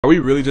Are we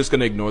really just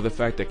gonna ignore the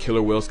fact that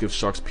killer whales give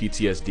sharks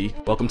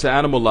PTSD? Welcome to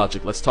Animal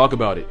Logic, let's talk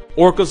about it.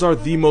 Orcas are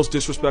the most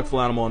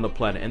disrespectful animal on the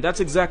planet, and that's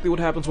exactly what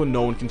happens when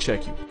no one can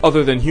check you.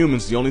 Other than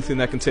humans, the only thing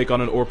that can take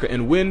on an orca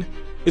and win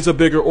is a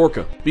bigger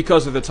orca.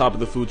 Because they're the top of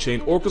the food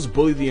chain, orcas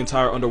bully the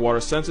entire underwater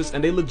census,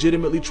 and they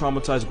legitimately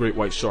traumatize great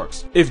white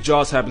sharks. If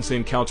Jaws happens to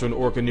encounter an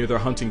orca near their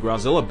hunting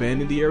grounds, they'll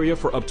abandon the area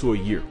for up to a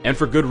year. And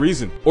for good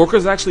reason.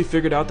 Orcas actually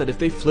figured out that if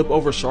they flip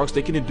over sharks,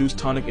 they can induce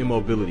tonic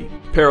immobility,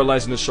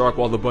 paralyzing the shark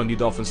while the Bundy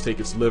dolphins take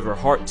its liver,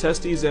 heart,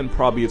 testes, and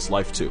probably its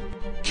life too.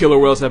 Killer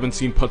whales have been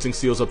seen punting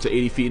seals up to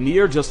 80 feet in the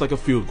air just like a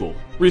field goal.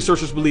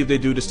 Researchers believe they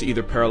do this to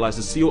either paralyze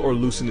the seal or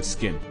loosen its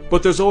skin.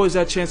 But there's always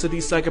that chance that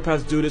these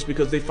psychopaths do this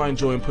because they find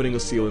joy in putting a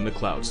seal in the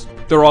clouds.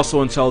 They're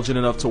also intelligent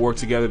enough to work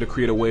together to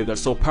create a wave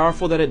that's so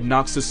powerful that it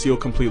knocks the seal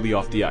completely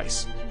off the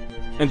ice.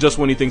 And just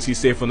when he thinks he's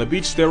safe on the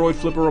beach, Steroid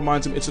Flipper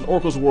reminds him it's an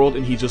orca's world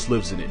and he just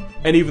lives in it.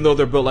 And even though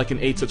they're built like an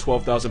 8 to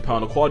 12,000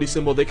 pound equality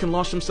symbol, they can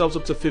launch themselves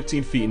up to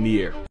 15 feet in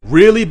the air.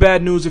 Really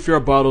bad news if you're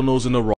a bottlenose in the raw.